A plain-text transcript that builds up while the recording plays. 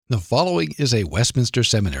The following is a Westminster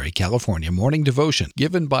Seminary, California morning devotion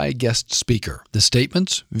given by a guest speaker. The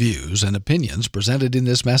statements, views, and opinions presented in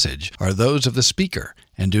this message are those of the speaker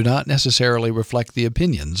and do not necessarily reflect the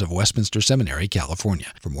opinions of Westminster Seminary, California.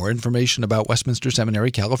 For more information about Westminster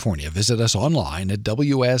Seminary, California, visit us online at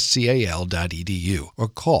wscal.edu or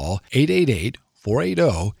call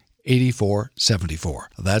 888-480-8474.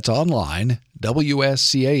 That's online,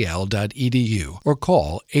 wscal.edu or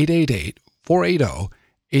call 888-480-8474.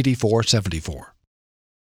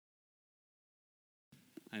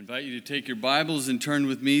 I invite you to take your Bibles and turn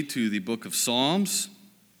with me to the book of Psalms.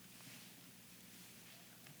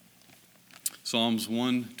 Psalms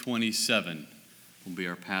 127 will be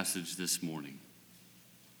our passage this morning.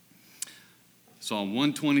 Psalm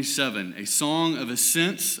 127, a song of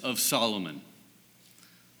ascents of Solomon.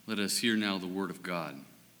 Let us hear now the word of God.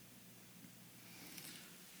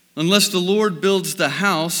 Unless the Lord builds the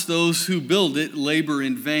house, those who build it labor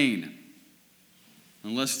in vain.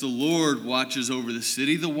 Unless the Lord watches over the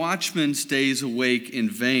city, the watchman stays awake in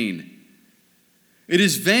vain. It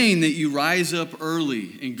is vain that you rise up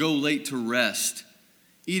early and go late to rest,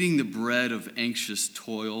 eating the bread of anxious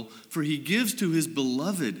toil, for he gives to his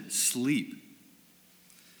beloved sleep.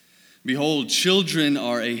 Behold, children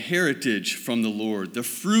are a heritage from the Lord, the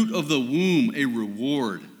fruit of the womb a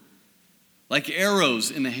reward. Like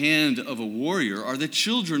arrows in the hand of a warrior are the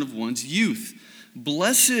children of one's youth.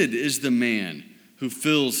 Blessed is the man who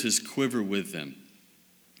fills his quiver with them.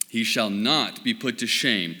 He shall not be put to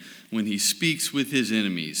shame when he speaks with his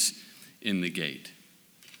enemies in the gate.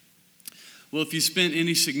 Well, if you spent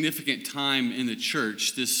any significant time in the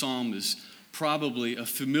church, this psalm is probably a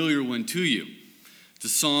familiar one to you. It's a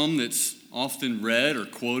psalm that's often read or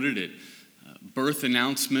quoted at birth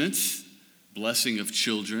announcements, blessing of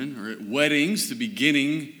children, or at weddings, the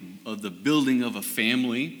beginning of the building of a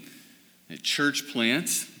family, at church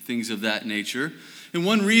plants, things of that nature. And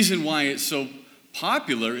one reason why it's so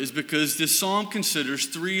popular is because this psalm considers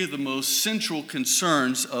three of the most central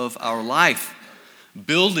concerns of our life: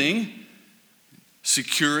 building,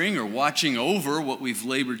 securing or watching over what we've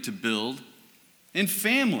labored to build, and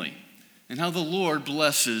family, and how the Lord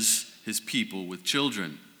blesses his people with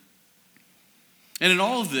children. And in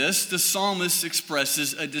all of this, the psalmist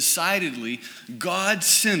expresses a decidedly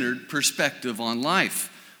God-centered perspective on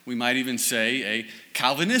life. We might even say a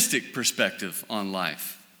Calvinistic perspective on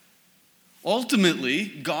life. Ultimately,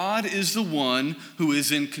 God is the one who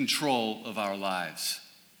is in control of our lives.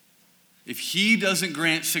 If he doesn't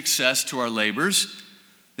grant success to our labors,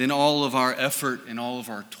 then all of our effort and all of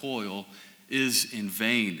our toil is in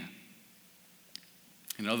vain.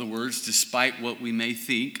 In other words, despite what we may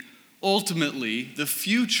think, ultimately, the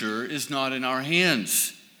future is not in our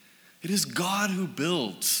hands. It is God who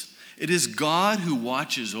builds. It is God who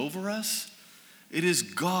watches over us. It is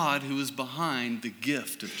God who is behind the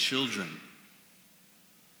gift of children.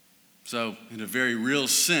 So, in a very real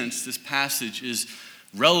sense, this passage is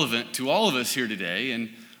relevant to all of us here today and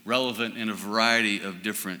relevant in a variety of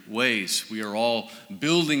different ways. We are all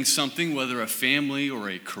building something, whether a family or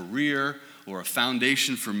a career or a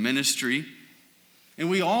foundation for ministry. And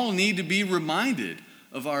we all need to be reminded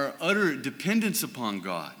of our utter dependence upon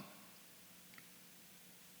God.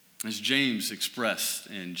 As James expressed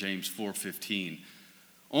in James 4:15,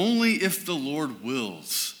 only if the Lord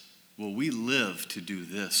wills will we live to do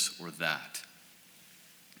this or that.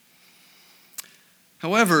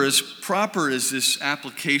 However, as proper as this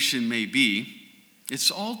application may be, it's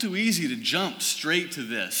all too easy to jump straight to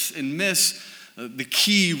this and miss the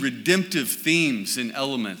key redemptive themes and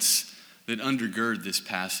elements that undergird this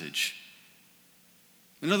passage.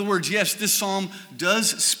 In other words, yes, this psalm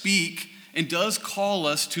does speak and does call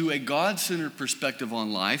us to a God-centered perspective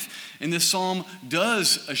on life, and this psalm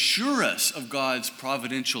does assure us of God's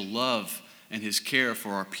providential love and his care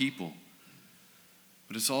for our people.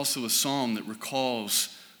 But it's also a psalm that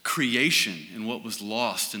recalls creation and what was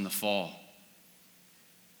lost in the fall.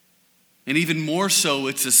 And even more so,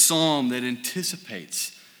 it's a psalm that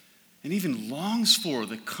anticipates and even longs for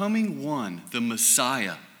the coming one, the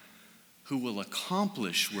Messiah, who will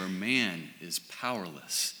accomplish where man is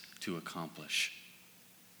powerless to accomplish.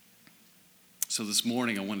 So this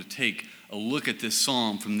morning I want to take a look at this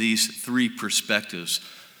psalm from these three perspectives.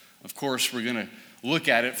 Of course, we're going to look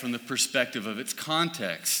at it from the perspective of its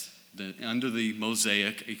context, under the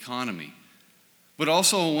Mosaic economy. But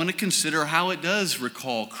also I want to consider how it does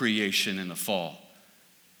recall creation in the fall.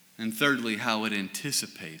 And thirdly, how it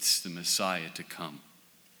anticipates the Messiah to come.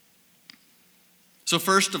 So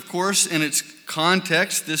first, of course, in its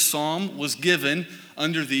context, this psalm was given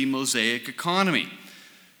under the Mosaic economy.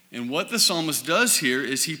 And what the psalmist does here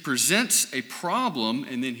is he presents a problem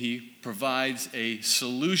and then he provides a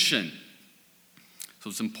solution. So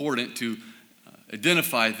it's important to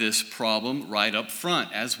identify this problem right up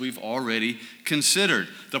front, as we've already considered.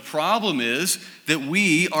 The problem is that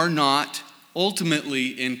we are not ultimately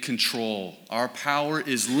in control. Our power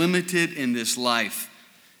is limited in this life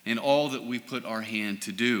in all that we put our hand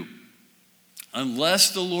to do.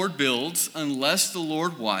 Unless the Lord builds, unless the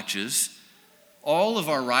Lord watches, all of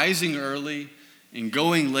our rising early and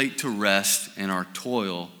going late to rest and our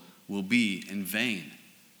toil will be in vain.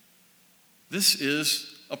 This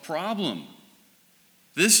is a problem.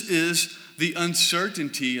 This is the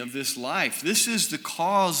uncertainty of this life. This is the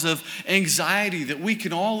cause of anxiety that we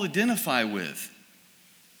can all identify with.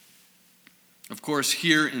 Of course,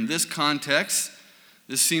 here in this context,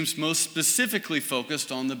 this seems most specifically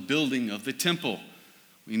focused on the building of the temple.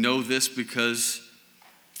 We know this because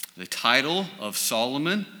the title of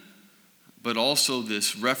Solomon, but also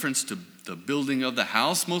this reference to the building of the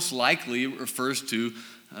house, most likely refers to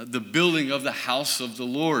the building of the house of the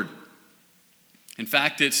Lord. In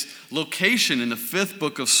fact, its location in the 5th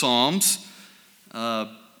book of Psalms,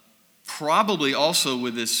 probably also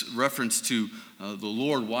with this reference to the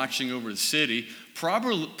Lord watching over the city,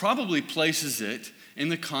 probably places it in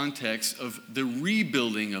the context of the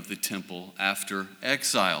rebuilding of the temple after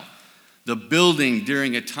exile. The building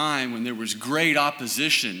during a time when there was great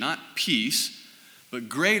opposition, not peace, but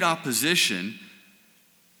great opposition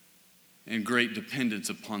and great dependence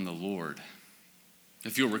upon the Lord.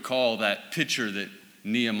 If you'll recall that picture that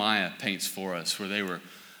Nehemiah paints for us, where they were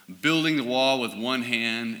building the wall with one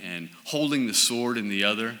hand and holding the sword in the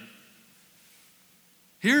other.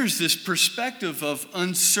 Here's this perspective of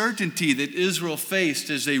uncertainty that Israel faced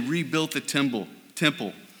as they rebuilt the temple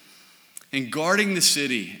and guarding the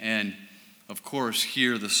city. And of course,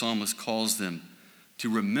 here the psalmist calls them to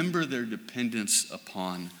remember their dependence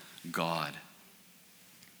upon God.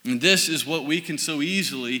 And this is what we can so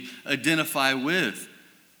easily identify with.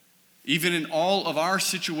 Even in all of our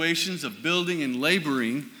situations of building and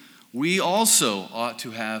laboring, we also ought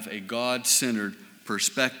to have a God-centered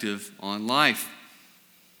perspective on life.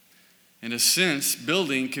 In a sense,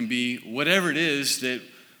 building can be whatever it is that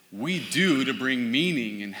we do to bring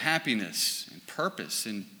meaning and happiness and purpose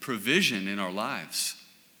and provision in our lives.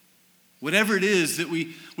 Whatever it is that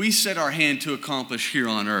we set our hand to accomplish here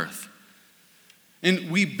on earth.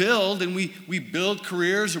 And we build, and we build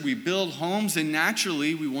careers or we build homes, and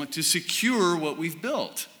naturally we want to secure what we've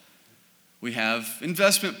built. We have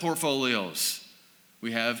investment portfolios.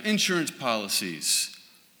 We have insurance policies.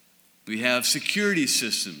 We have security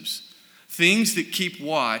systems. Things that keep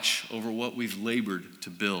watch over what we've labored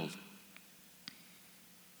to build.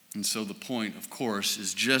 And so the point, of course,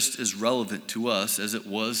 is just as relevant to us as it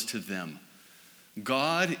was to them.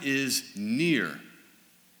 God is near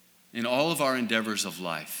in all of our endeavors of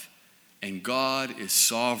life, and God is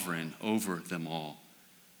sovereign over them all.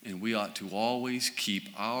 And we ought to always keep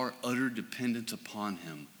our utter dependence upon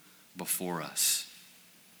Him before us.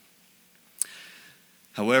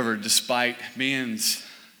 However, despite man's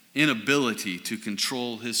inability to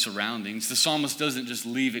control his surroundings, the psalmist doesn't just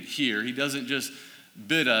leave it here. He doesn't just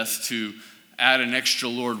bid us to add an extra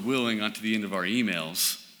Lord willing onto the end of our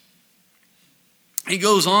emails. He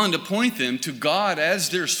goes on to point them to God as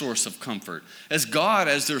their source of comfort, as God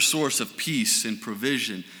as their source of peace and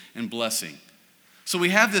provision and blessing. So we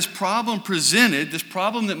have this problem presented, this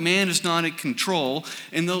problem that man is not in control,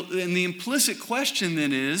 and the implicit question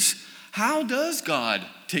then is, how does God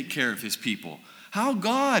take care of His people? How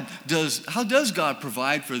does God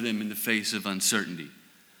provide for them in the face of uncertainty?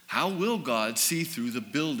 How will God see through the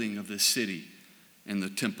building of this city and the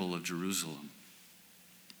temple of Jerusalem?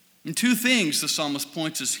 And two things the psalmist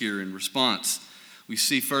points us here in response. We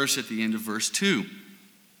see first at the end of verse 2,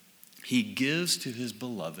 He gives to His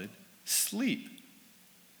beloved sleep.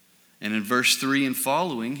 And in verse 3 and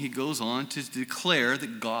following, he goes on to declare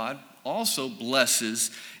that God also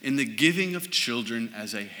blesses in the giving of children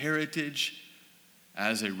as a heritage,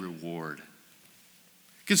 as a reward.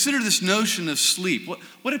 Consider this notion of sleep.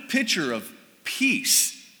 What a picture of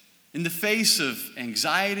peace in the face of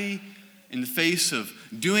anxiety, in the face of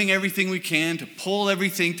doing everything we can to pull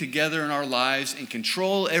everything together in our lives and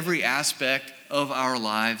control every aspect of our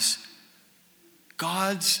lives.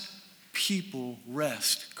 God's people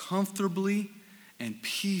rest comfortably and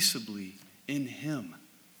peaceably in Him.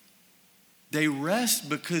 They rest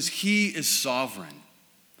because He is sovereign.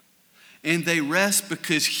 And they rest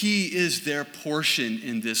because He is their portion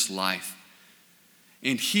in this life.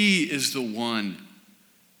 And He is the one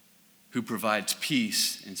who provides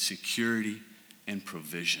peace and security and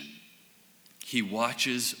provision. He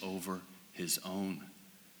watches over his own,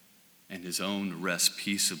 and his own rest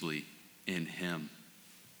peaceably in him.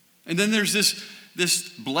 And then there's this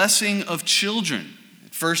blessing of children.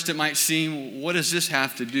 At first it might seem, what does this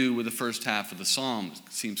have to do with the first half of the psalm?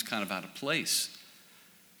 It seems kind of out of place.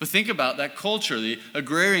 But think about that culture, the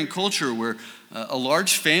agrarian culture, where a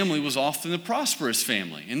large family was often the prosperous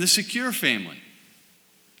family and the secure family.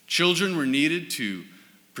 Children were needed to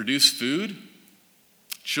produce food.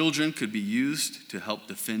 Children could be used to help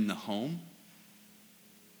defend the home.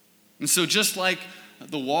 And so just like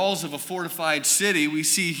the walls of a fortified city, we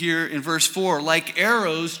see here in verse 4, like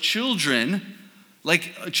arrows, children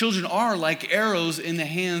are like arrows in the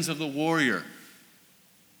hands of the warrior.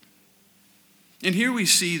 And here we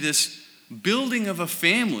see this building of a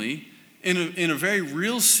family in a very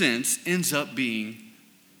real sense ends up being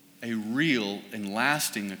a real and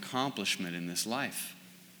lasting accomplishment in this life.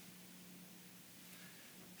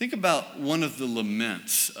 Think about one of the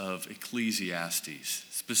laments of Ecclesiastes,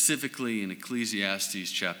 specifically in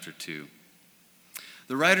Ecclesiastes chapter 2.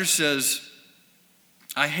 The writer says,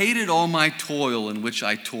 I hated all my toil in which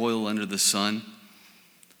I toil under the sun,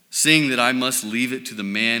 seeing that I must leave it to the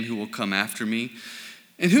man who will come after me.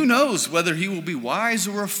 And who knows whether he will be wise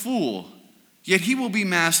or a fool, yet he will be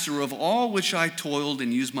master of all which I toiled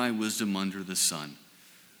and used my wisdom under the sun.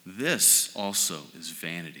 This also is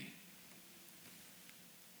vanity.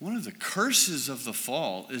 One of the curses of the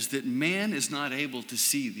fall is that man is not able to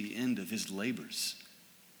see the end of his labors.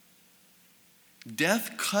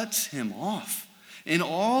 Death cuts him off. And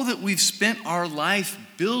all that we've spent our life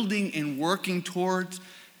building and working towards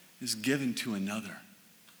is given to another.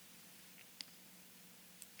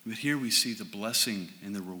 But here we see the blessing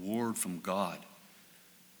and the reward from God.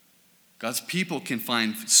 God's people can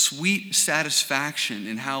find sweet satisfaction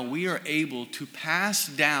in how we are able to pass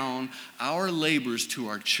down our labors to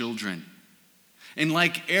our children. And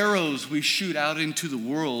like arrows we shoot out into the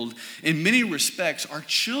world, in many respects, our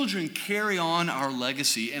children carry on our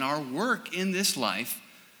legacy, and our work in this life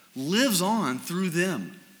lives on through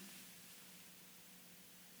them.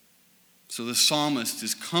 So the psalmist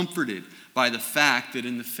is comforted by the fact that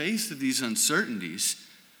in the face of these uncertainties,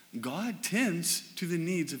 God tends to the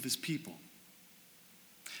needs of his people.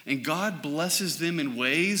 And God blesses them in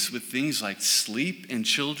ways with things like sleep and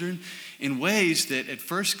children, in ways that at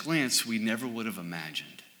first glance we never would have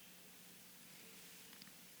imagined.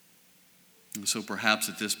 And so perhaps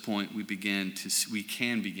at this point we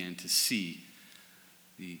can begin to see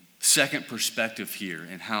the second perspective here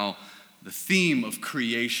and how the theme of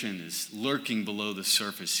creation is lurking below the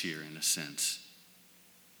surface here in a sense.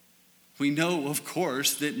 We know, of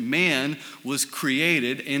course, that man was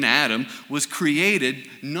created, in Adam, was created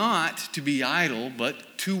not to be idle,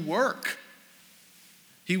 but to work.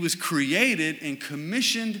 He was created and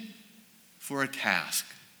commissioned for a task.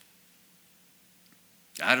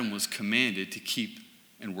 Adam was commanded to keep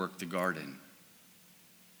and work the garden.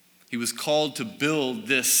 He was called to build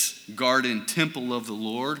this garden temple of the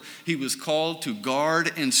Lord. He was called to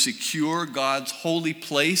guard and secure God's holy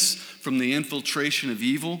place from the infiltration of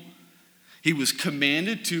evil. He was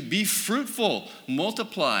commanded to be fruitful,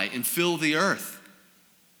 multiply, and fill the earth.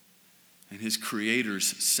 And his Creator's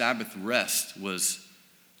Sabbath rest was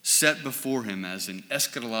set before him as an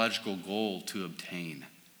eschatological goal to obtain.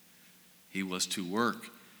 He was to work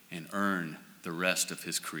and earn the rest of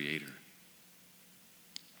his Creator.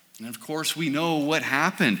 And of course, we know what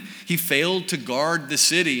happened. He failed to guard the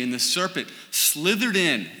city, and the serpent slithered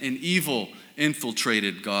in, and evil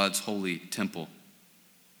infiltrated God's holy temple.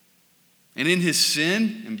 And in his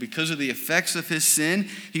sin, and because of the effects of his sin,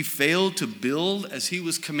 he failed to build as he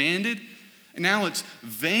was commanded. And now it's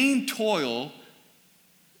vain toil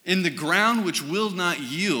in the ground which will not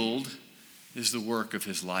yield is the work of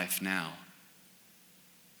his life now.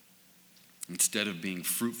 Instead of being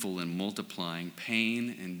fruitful and multiplying,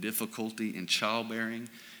 pain and difficulty in childbearing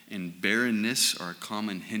and barrenness are a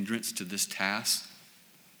common hindrance to this task.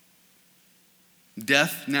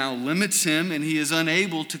 Death now limits him, and he is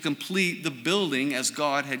unable to complete the building as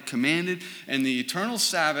God had commanded, and the eternal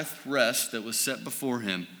Sabbath rest that was set before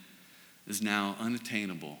him is now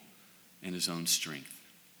unattainable in his own strength.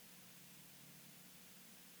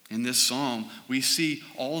 In this psalm, we see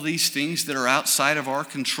all these things that are outside of our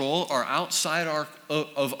control, are outside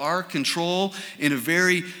of our control in a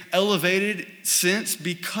very elevated sense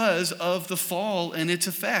because of the fall and its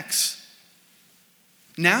effects.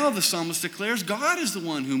 Now the psalmist declares God is the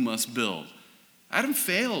one who must build. Adam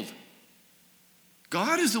failed.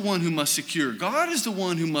 God is the one who must secure. God is the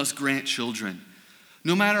one who must grant children.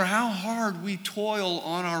 No matter how hard we toil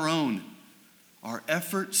on our own, our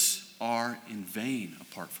efforts are in vain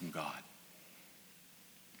apart from God.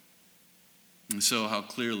 And so how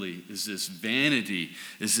clearly is this vanity,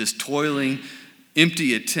 is this toiling,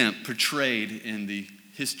 empty attempt portrayed in the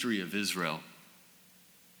history of Israel?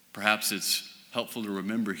 Perhaps it's helpful to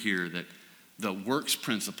remember here that the works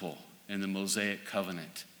principle in the Mosaic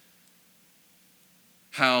covenant,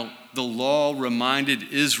 how the law reminded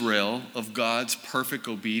Israel of God's perfect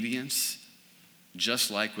obedience,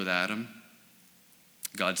 just like with Adam,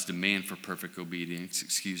 God's demand for perfect obedience,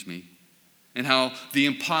 and how the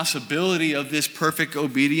impossibility of this perfect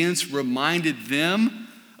obedience reminded them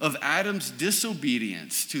of Adam's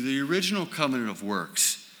disobedience to the original covenant of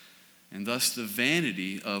works, and thus the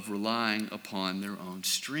vanity of relying upon their own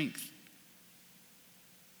strength.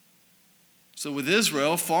 So with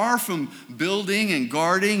Israel, far from building and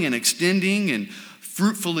guarding and extending and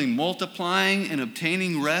fruitfully multiplying and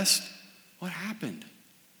obtaining rest, what happened?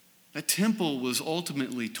 The temple was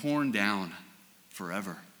ultimately torn down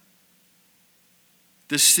forever.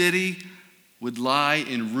 The city would lie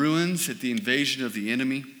in ruins at the invasion of the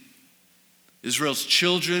enemy. Israel's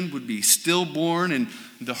children would be stillborn, and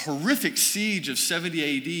the horrific siege of 70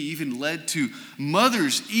 AD even led to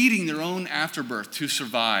mothers eating their own afterbirth to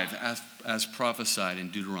survive, as prophesied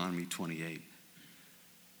in Deuteronomy 28.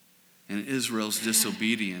 And Israel's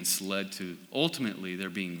disobedience led to ultimately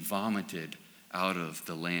their being vomited out of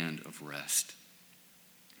the land of rest.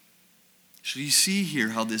 So you see here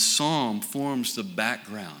how this psalm forms the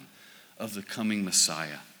background of the coming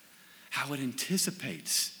Messiah, how it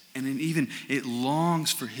anticipates and even it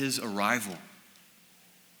longs for his arrival.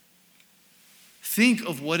 Think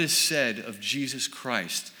of what is said of Jesus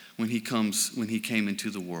Christ when he came into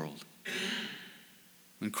the world.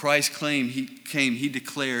 When Christ came, he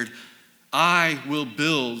declared, "I will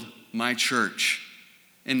build my church,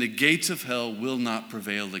 and the gates of hell will not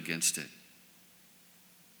prevail against it."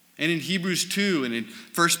 And in Hebrews 2 and in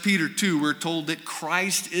 1 Peter 2, we're told that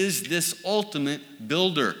Christ is this ultimate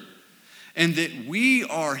builder, and that we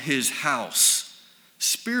are his house,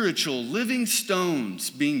 spiritual living stones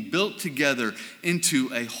being built together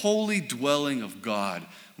into a holy dwelling of God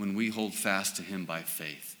when we hold fast to him by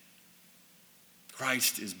faith.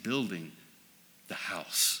 Christ is building the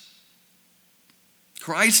house.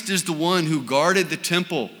 Christ is the one who guarded the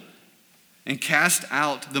temple and cast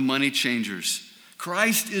out the money changers.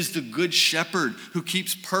 Christ is the good shepherd who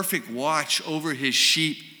keeps perfect watch over his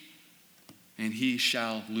sheep, and he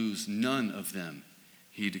shall lose none of them,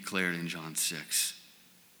 he declared in John 6.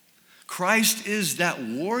 Christ is that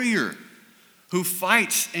warrior who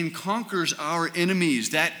fights and conquers our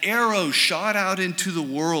enemies, that arrow shot out into the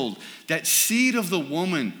world, that seed of the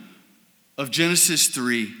woman of Genesis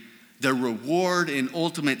 3, the reward and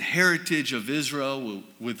ultimate heritage of Israel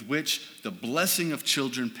with which the blessing of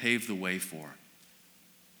children paved the way for.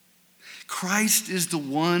 Christ is the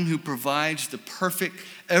one who provides the perfect,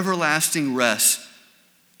 everlasting rest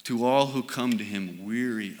to all who come to him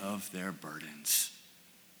weary of their burdens.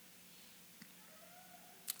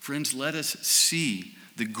 Friends, let us see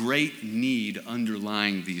the great need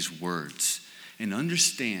underlying these words and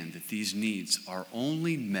understand that these needs are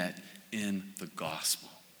only met in the gospel.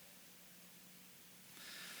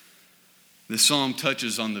 The psalm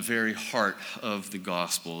touches on the very heart of the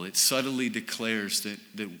gospel. It subtly declares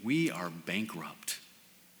that we are bankrupt.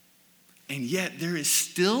 And yet there is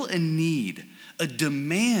still a need, a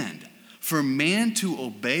demand for man to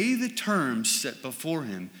obey the terms set before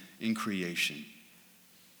him in creation.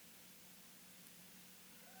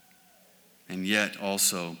 And yet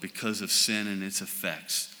also, because of sin and its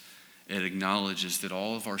effects, it acknowledges that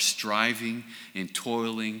all of our striving and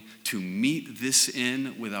toiling to meet this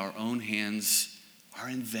end with our own hands are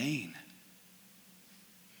in vain.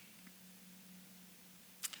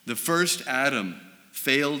 The first Adam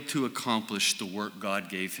failed to accomplish the work God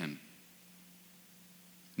gave him.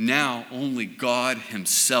 Now only God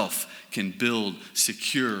himself can build,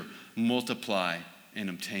 secure, multiply, and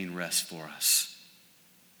obtain rest for us.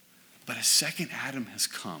 But a second Adam has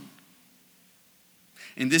come.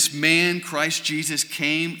 And this man, Christ Jesus,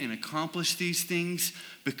 came and accomplished these things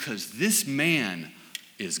because this man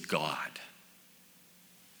is God.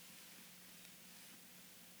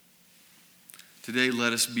 Today,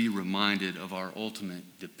 let us be reminded of our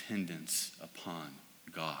ultimate dependence upon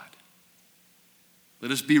God.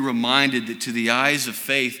 Let us be reminded that to the eyes of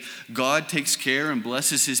faith, God takes care and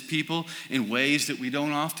blesses his people in ways that we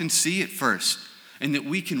don't often see at first. And that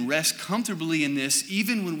we can rest comfortably in this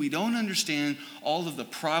even when we don't understand all of the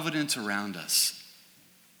providence around us.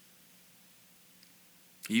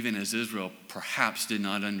 Even as Israel perhaps did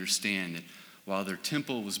not understand that while their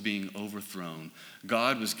temple was being overthrown,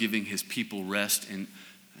 God was giving his people rest and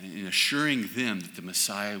assuring them that the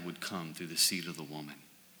Messiah would come through the seed of the woman.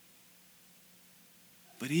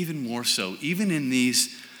 But even more so, even in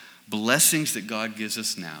these blessings that God gives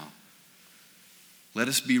us now, let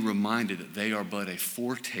us be reminded that they are but a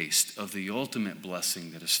foretaste of the ultimate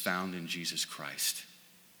blessing that is found in Jesus Christ.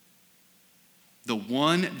 The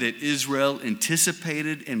one that Israel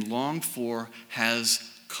anticipated and longed for has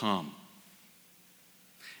come.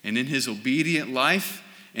 And in his obedient life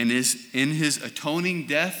and in his atoning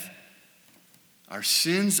death, our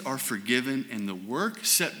sins are forgiven, and the work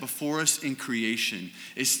set before us in creation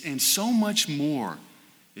and so much more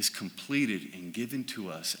is completed and given to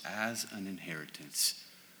us as an inheritance,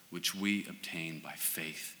 which we obtain by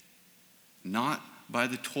faith, not by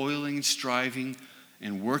the toiling and striving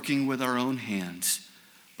and working with our own hands,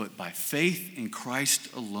 but by faith in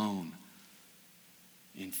Christ alone,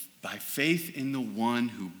 by faith in the one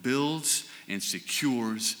who builds and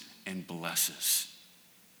secures and blesses.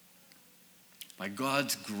 By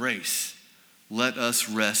God's grace, let us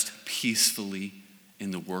rest peacefully in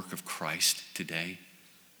the work of Christ today,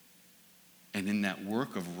 and in that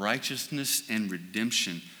work of righteousness and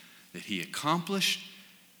redemption that he accomplished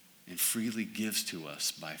and freely gives to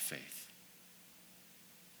us by faith.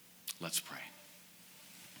 Let's pray.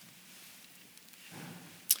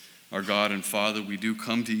 Our God and Father, we do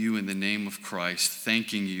come to you in the name of Christ,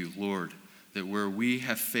 thanking you, Lord, that where we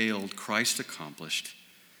have failed, Christ accomplished,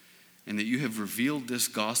 and that you have revealed this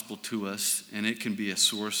gospel to us, and it can be a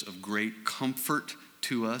source of great comfort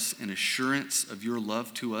to us and assurance of your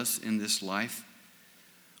love to us in this life.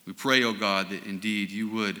 We pray, O God, that indeed you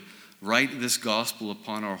would write this gospel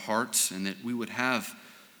upon our hearts, and that we would have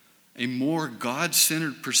a more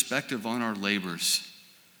God-centered perspective on our labors,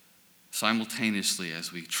 simultaneously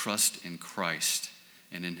as we trust in Christ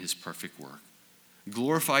and in his perfect work.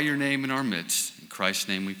 Glorify your name in our midst. In Christ's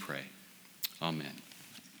name we pray. Amen.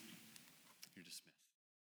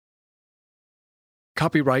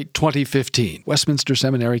 Copyright 2015, Westminster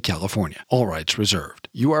Seminary, California. All rights reserved.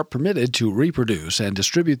 You are permitted to reproduce and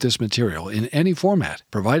distribute this material in any format,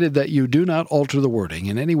 provided that you do not alter the wording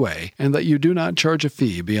in any way and that you do not charge a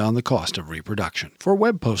fee beyond the cost of reproduction. For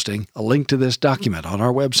web posting, a link to this document on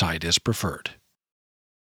our website is preferred.